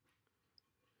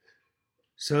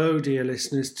So, dear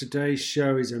listeners, today's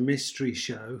show is a mystery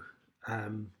show,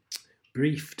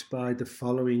 briefed by the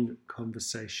following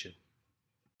conversation.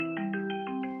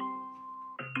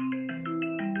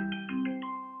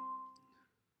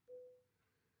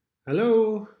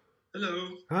 Hello. Hello.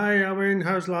 Hi, Owen.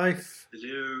 How's life?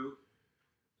 Hello.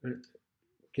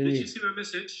 Can Did you see my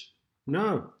message?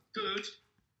 No. Good.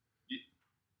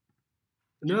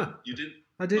 No. You didn't?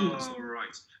 I didn't. Oh,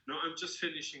 right. No, I'm just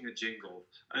finishing a jingle,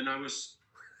 and I was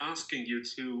asking you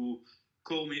to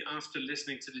call me after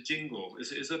listening to the jingle.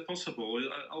 Is that possible?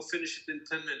 I'll finish it in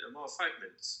 10 minutes or 5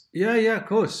 minutes. Yeah, of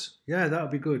course. Yeah, that'll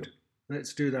be good.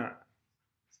 Let's do that.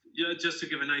 Yeah, just to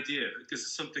give an idea, because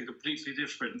it's something completely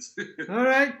different. All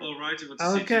right. All right.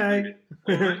 Okay.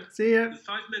 All right. See ya.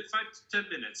 5 to 10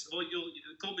 minutes. Or you'll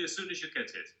call me as soon as you get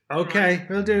it. Okay, right.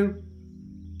 will do.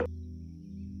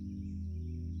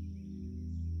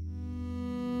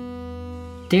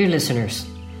 Dear listeners,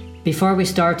 before we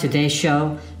start today's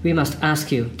show, we must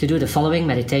ask you to do the following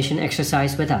meditation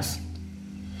exercise with us.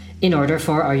 In order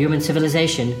for our human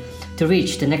civilization to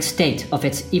reach the next state of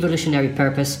its evolutionary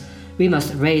purpose, we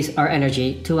must raise our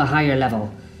energy to a higher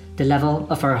level, the level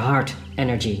of our heart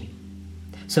energy.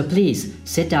 So please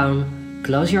sit down,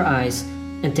 close your eyes,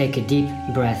 and take a deep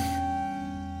breath.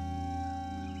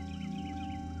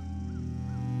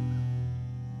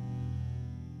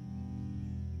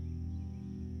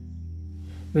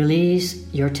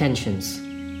 Release your tensions.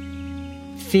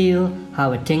 Feel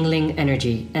how a tingling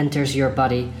energy enters your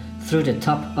body through the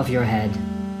top of your head.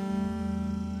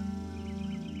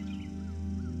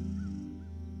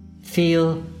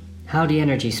 Feel how the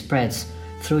energy spreads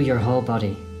through your whole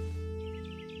body.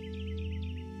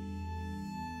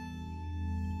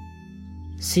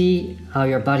 See how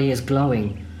your body is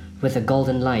glowing with a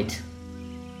golden light.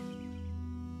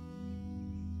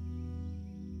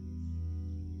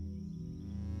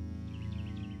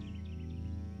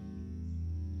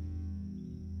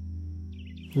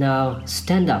 Now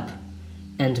stand up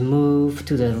and move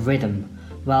to the rhythm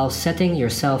while setting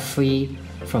yourself free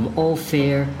from all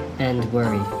fear and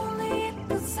worry.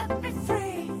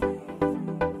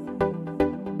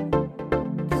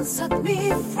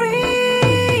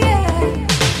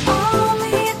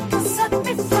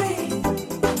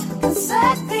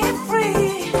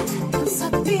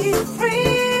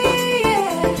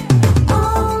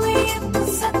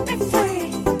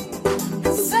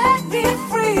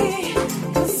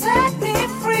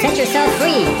 Set yourself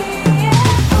free.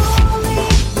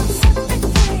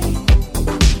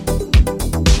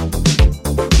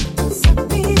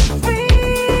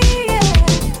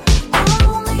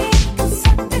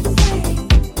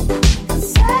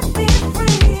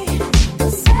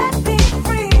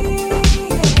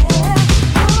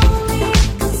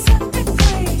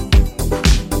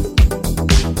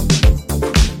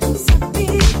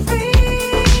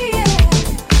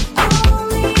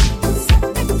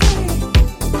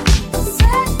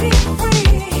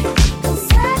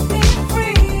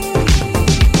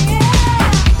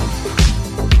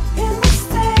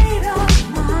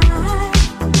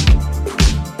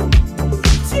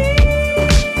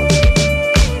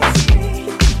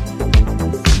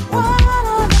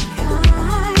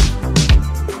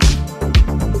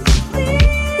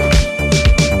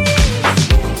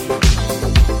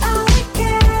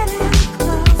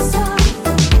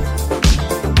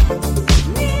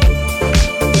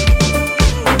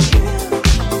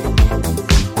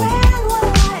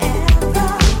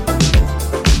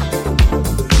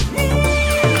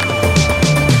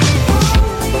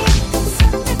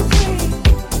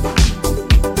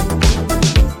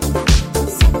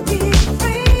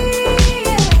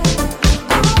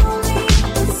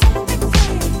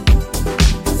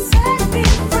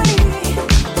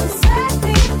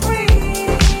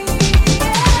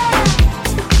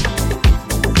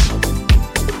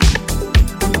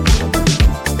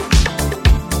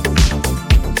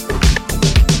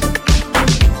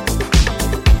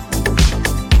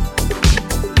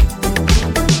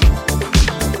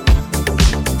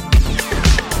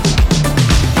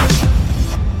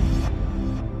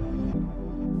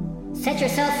 Set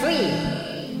yourself free.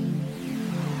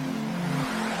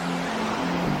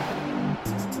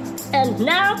 And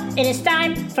now it is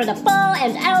time for the Paul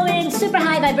and Elwin Super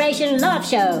High Vibration Love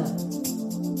Show.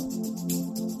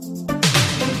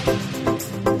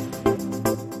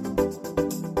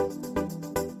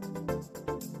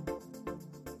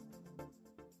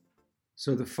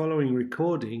 So the following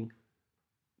recording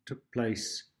took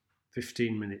place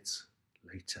 15 minutes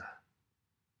later.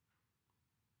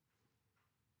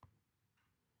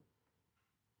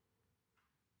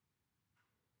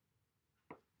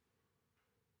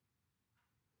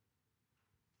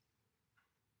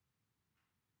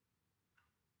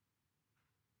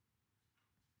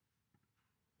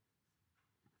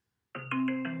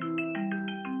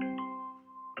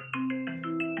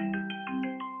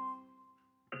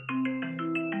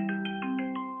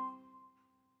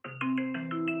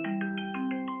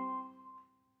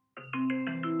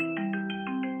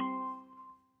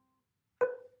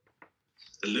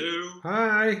 Hello.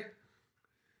 Hi.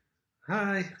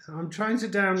 I'm trying to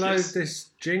download this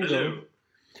jingle. Hello.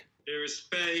 Here is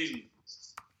Spain.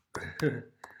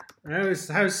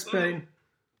 How's Spain?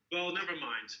 Well, never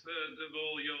mind.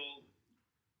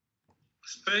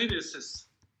 Spain is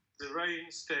the rain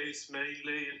stays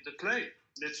mainly in the clay,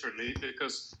 literally,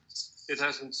 because it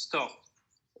hasn't stopped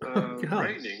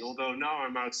raining. Although now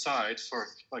I'm outside for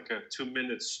like a 2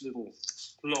 minutes little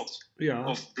plot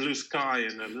of blue sky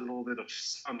and a little bit of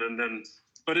sun, and then.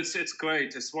 But it's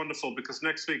great. It's wonderful because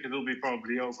next week it will be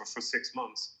probably over for 6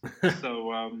 months.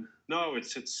 So no,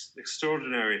 it's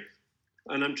extraordinary.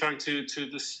 And I'm trying to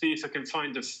see if I can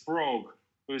find a frog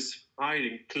who's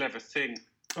hiding. Clever thing.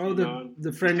 Oh,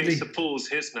 the friendly. He thinks the pool's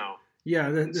his now. Yeah,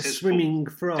 the swimming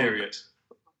frog. Period.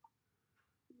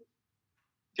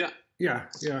 Yeah,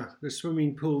 the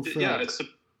swimming pool frog. Yeah, it's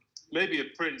maybe a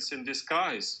prince in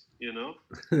disguise, or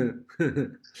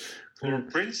a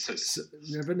princess.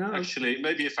 Never know. Actually,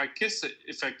 maybe if I kiss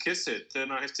it,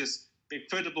 then I have this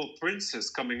incredible princess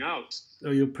coming out.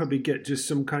 Oh, you'll probably get just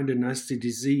some kind of nasty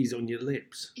disease on your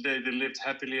lips. They lived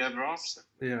happily ever after.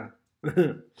 Yeah.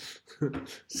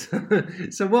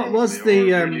 so what was the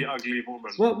really ugly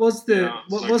woman? What was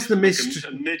the mystery?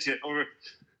 A midget or a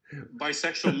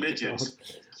bisexual midget.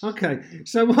 Okay,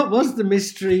 so what was the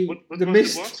mystery?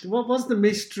 What was the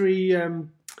mystery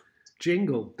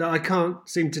jingle that I can't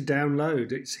seem to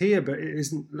download? It's here, but it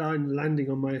isn't landing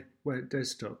on my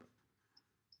desktop.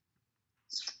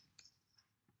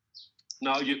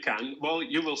 No, you can. Well,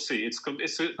 you will see.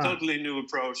 It's a totally new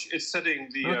approach. It's setting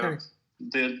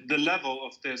the level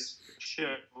of this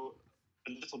show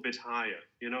a little bit higher.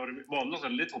 You know what I mean? Well, not a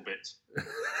little bit.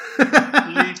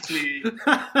 Completely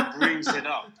brings it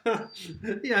up.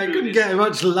 Yeah, I couldn't get it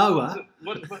much lower.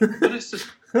 What is this?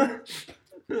 Well,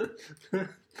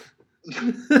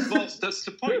 that's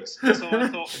the point. So I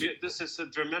thought this is a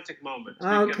dramatic moment.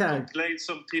 We get complaints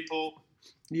from people.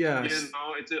 Yes.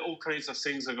 All kinds of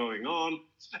things are going on,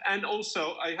 and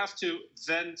also I have to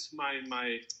vent my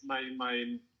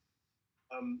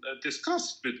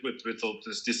disgust with all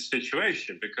this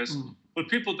situation, because what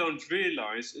people don't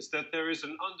realize is that there is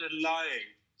an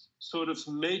underlying sort of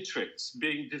matrix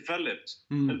being developed,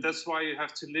 and that's why you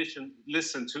have to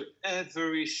listen to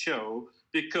every show,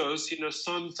 because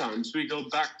sometimes we go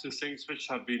back to things which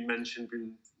have been mentioned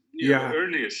in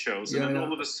earlier shows, and then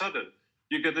all of a sudden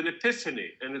you get an epiphany,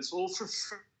 and it's all for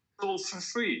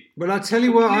free. Well, I'll tell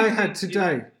you what I had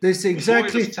today. This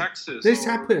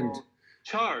happened.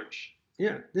 Charge.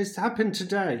 Yeah, this happened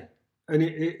today, and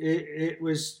it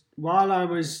was while I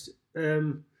was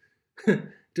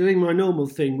doing my normal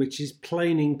thing, which is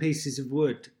planing pieces of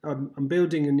wood. I'm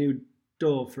building a new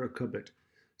door for a cupboard,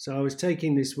 so I was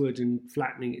taking this wood and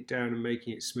flattening it down and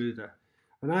making it smoother.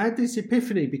 And I had this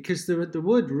epiphany because the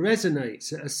wood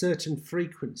resonates at a certain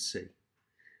frequency,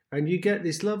 and you get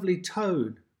this lovely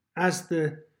tone as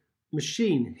the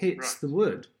machine hits the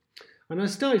wood. And I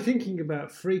started thinking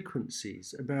about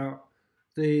frequencies, about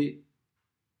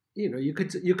you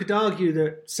could argue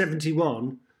that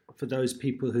 71, for those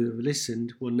people who have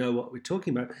listened will know what we're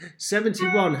talking about.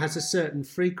 71 has a certain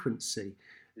frequency,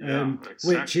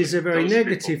 which is a very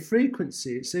negative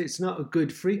frequency. It's not a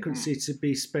good frequency to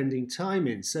be spending time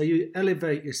in. So you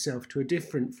elevate yourself to a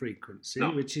different frequency,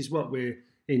 which is what we're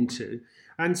into,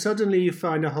 and suddenly you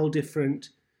find a whole different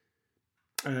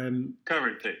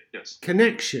currently, yes,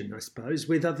 connection, I suppose,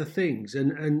 with other things,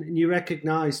 and you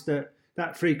recognise that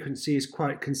frequency is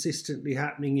quite consistently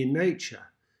happening in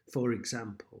nature, for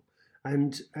example,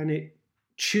 and it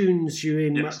tunes you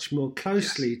in much more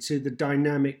closely to the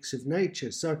dynamics of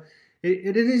nature. So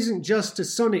it isn't just a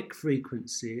sonic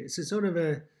frequency; it's a sort of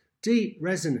a deep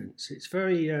resonance. It's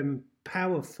very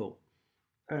powerful,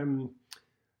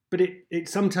 but it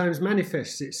sometimes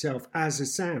manifests itself as a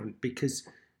sound, because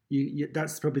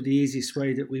that's probably the easiest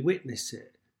way that we witness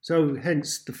it. So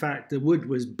hence the fact the wood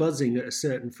was buzzing at a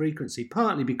certain frequency,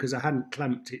 partly because I hadn't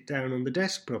clamped it down on the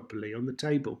desk properly, on the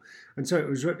table. And so it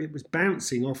was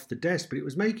bouncing off the desk, but it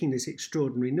was making this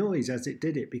extraordinary noise as it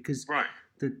did it, because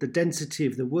the density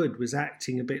of the wood was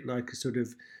acting a bit like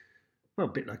a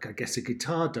bit like I guess a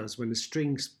guitar does when the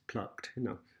string's plucked,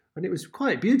 And it was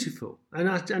quite beautiful. And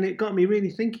it got me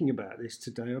really thinking about this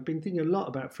today. I've been thinking a lot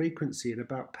about frequency and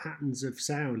about patterns of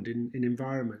sound in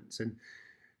environments, and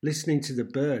listening to the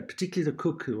bird, particularly the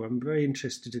cuckoo. I'm very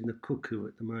interested in the cuckoo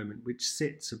at the moment, which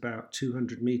sits about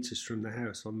 200 metres from the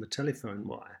house on the telephone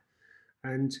wire.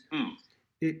 And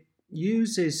it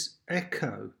uses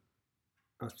echo,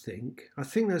 I think. I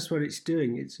think that's what it's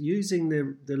doing. It's using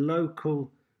the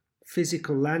local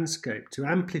physical landscape to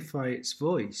amplify its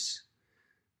voice.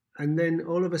 and then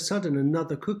all of a sudden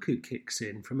another cuckoo kicks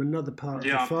in from another part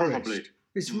of the forest. Probably.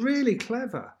 It's really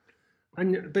clever,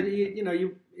 but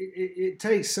it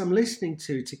takes some listening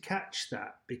to catch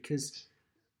that, because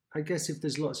I guess if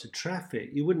there's lots of traffic,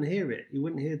 you wouldn't hear it. You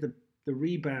wouldn't hear the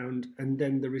rebound and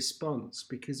then the response,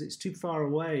 because it's too far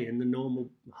away in the normal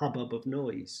hubbub of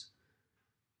noise.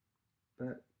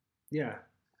 But yeah,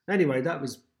 anyway, that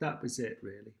was it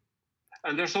really.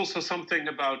 And there's also something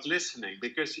about listening,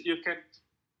 because you can,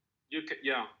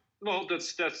 yeah. Well,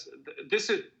 this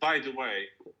is, by the way,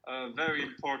 very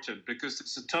important, because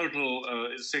it's a total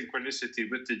synchronicity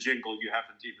with the jingle you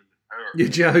haven't even heard. You're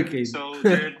joking. So,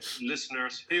 dear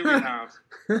listeners, here we have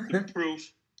the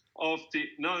proof of the.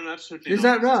 No, absolutely. Is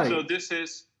not. That right? So this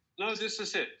is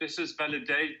it. This is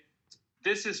validate.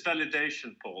 This is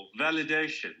validation, Paul.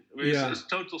 Validation, which is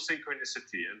total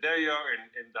synchronicity. And there you are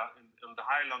in the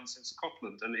Highlands in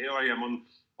Scotland, and here I am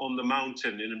on the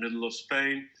mountain in the middle of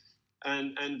Spain.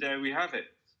 And there we have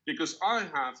it. Because I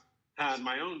have had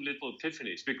my own little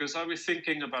epiphanies, because I was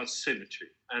thinking about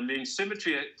symmetry. I mean,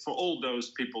 symmetry for all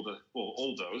those people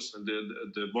all those, and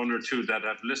the one or two that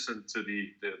have listened to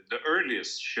the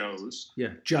earliest shows.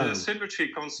 Yeah, Joe. The symmetry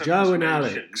concept Joe and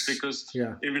Alex. Because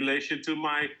in relation to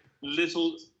my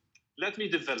little, let me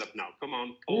develop now. Come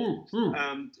on, Paul.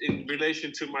 In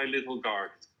relation to my little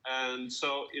garden. And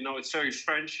so, it's very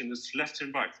French and it's left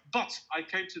and right. But I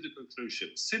came to the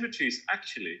conclusion, symmetry is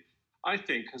actually, I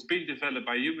think, has been developed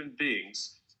by human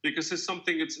beings, because it's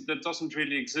something that doesn't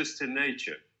really exist in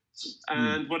nature.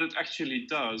 And what it actually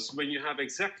does, when you have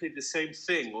exactly the same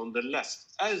thing on the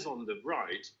left as on the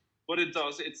right, what it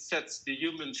does, it sets the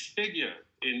human figure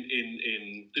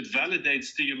it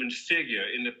validates the human figure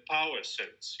in a power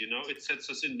sense. It sets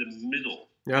us in the middle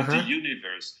of the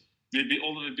universe.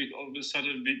 All of a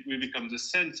sudden we become the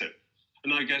center.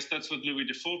 And I guess that's what Louis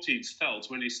XIV felt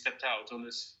when he stepped out on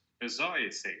his Versailles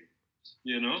thing,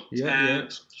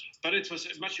 But it was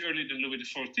much earlier than Louis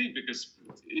XIV, because,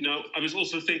 I was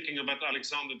also thinking about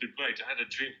Alexander the Great. I had a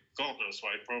dream, God knows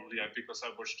why, because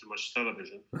I watched too much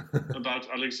television, about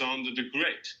Alexander the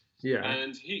Great. Yeah.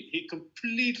 And he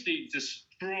completely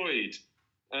destroyed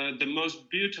the most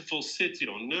beautiful city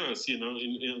on earth,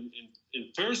 in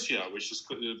Persia, which is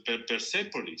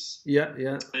Persepolis. Yeah,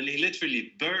 yeah. And he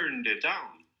literally burned it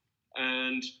down.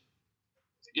 And,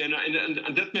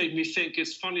 and that made me think,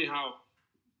 it's funny how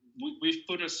we've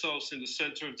put ourselves in the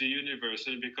center of the universe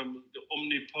and become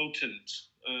omnipotent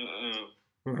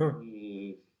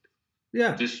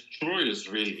destroyers,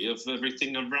 really, of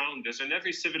everything around us. And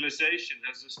every civilization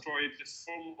has destroyed the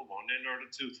former one in order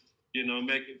to,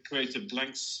 create a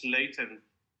blank slate and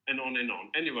on and on.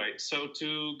 Anyway, so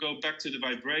to go back to the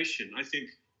vibration, I think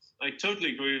I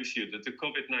totally agree with you that the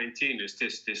COVID-19 is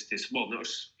this. Well, no,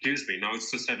 excuse me. Now it's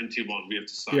the 71. We have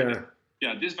decided.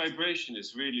 Yeah, this vibration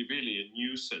is really, really a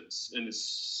nuisance, and it's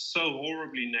so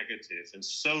horribly negative and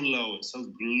so low and so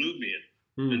gloomy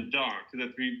and dark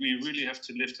that we really have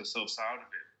to lift ourselves out of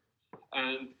it.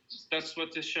 And that's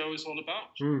what this show is all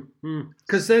about.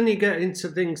 Because then you get into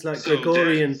things like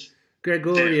Gregorian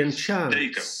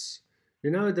chants.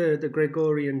 The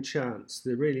Gregorian chants,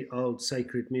 the really old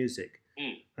sacred music,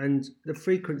 and the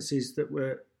frequencies that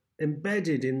were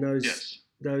embedded in those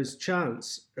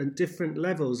chants at different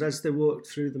levels as they walked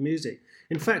through the music.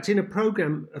 In fact, in a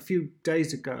program a few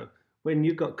days ago, when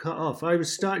you got cut off, I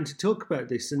was starting to talk about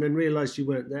this and then realised you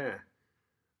weren't there.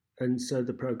 And so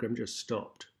the program just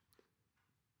stopped,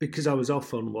 because I was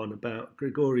off on one about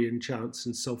Gregorian chants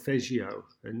and solfeggio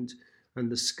and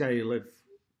the scale of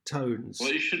tones.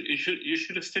 Well, you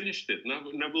should have finished it. Now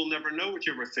we'll never know what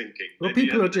you were thinking. Well,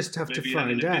 people will just have to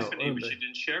find out, which you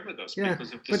didn't share with us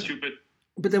because of the stupid.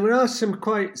 But there are some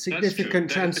quite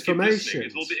significant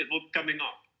transformations. It will coming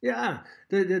up. Yeah,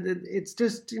 it's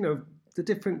just the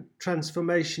different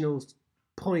transformational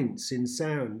points in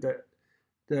sound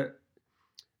that.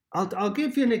 I'll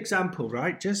give you an example,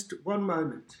 right? Just one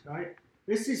moment, right?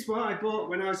 This is what I bought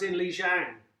when I was in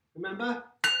Lijiang. Remember?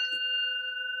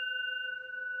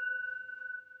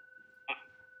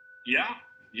 Yeah.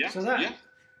 So that, yeah.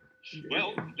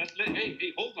 Well,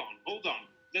 hey, hold on.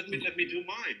 Let me do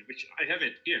mine, which I have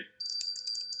it here.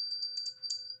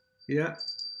 Yeah.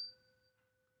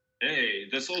 Hey,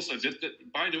 that's also.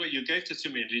 By the way, you gave it to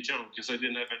me in Lijiang because I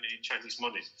didn't have any Chinese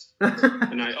money,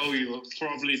 and I owe you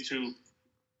probably to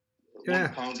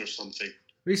 £1 or something.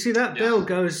 You see that bell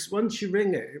goes once you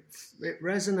ring it, it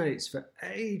resonates for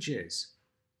ages.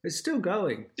 It's still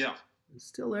going. Yeah. It's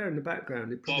still there in the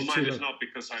background. Well, mine is not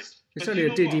because It's only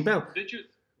a Didi bell.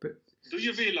 Do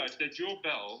you realize that your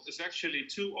bell is actually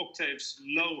 2 octaves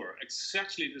lower,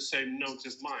 exactly the same note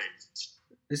as mine?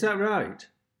 Is that right?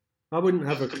 I wouldn't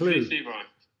have a clue. Completely right.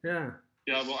 Yeah.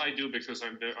 Yeah, well, I do because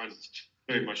I'm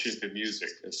very much into music,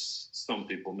 as some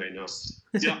people may know.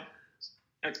 Yeah.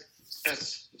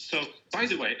 So, by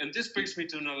the way, and this brings me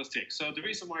to another thing. So the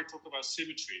reason why I talk about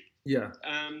symmetry,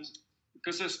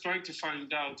 because I was trying to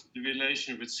find out the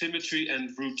relation with symmetry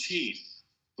and routine,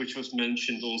 which was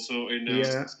mentioned also in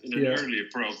an earlier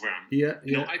program. Yeah,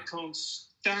 You know, I can't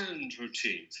stand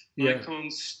routines. I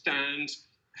can't stand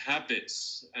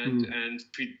habits and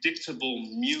predictable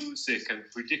music and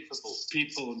predictable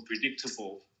people and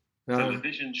predictable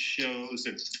television shows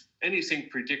and anything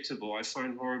predictable. I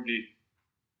find horribly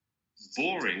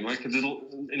boring, like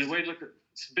in a way, like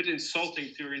it's a bit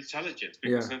insulting to your intelligence,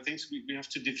 because I think we have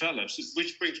to develop. So,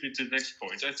 which brings me to the next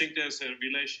point. I think there's a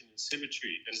relation in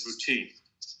symmetry and routine.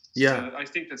 Yeah. I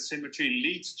think that symmetry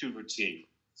leads to routine,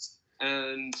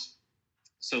 and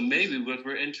so maybe what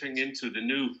we're entering into the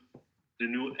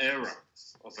new era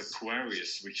of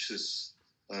Aquarius, which is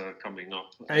coming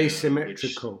up.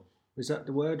 Asymmetrical. Is that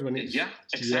the word when it's... Yeah,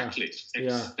 exactly.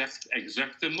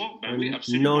 Exactement. Ben oui,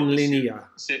 absolument. Non-linear.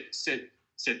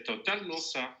 C'est totalement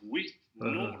ça. Oui,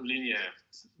 non-linéaire.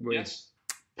 Oui. Yes.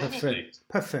 Parfait.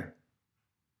 Parfait.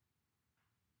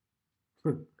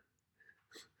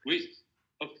 Oui.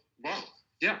 Oh, wow.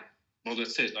 Yeah. Well,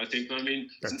 that's it. I mean,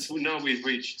 now we've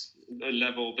reached a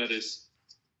level that is,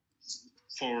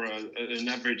 for an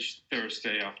average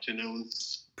Thursday afternoon,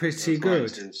 pretty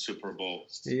good. In Super Bowl.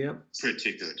 Yep.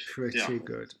 Pretty good. Pretty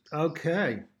good.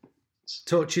 Okay.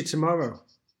 Talk to you tomorrow.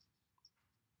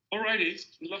 Alrighty.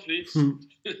 Lovely.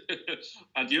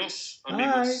 Adios,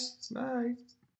 amigos. Bye. Bye.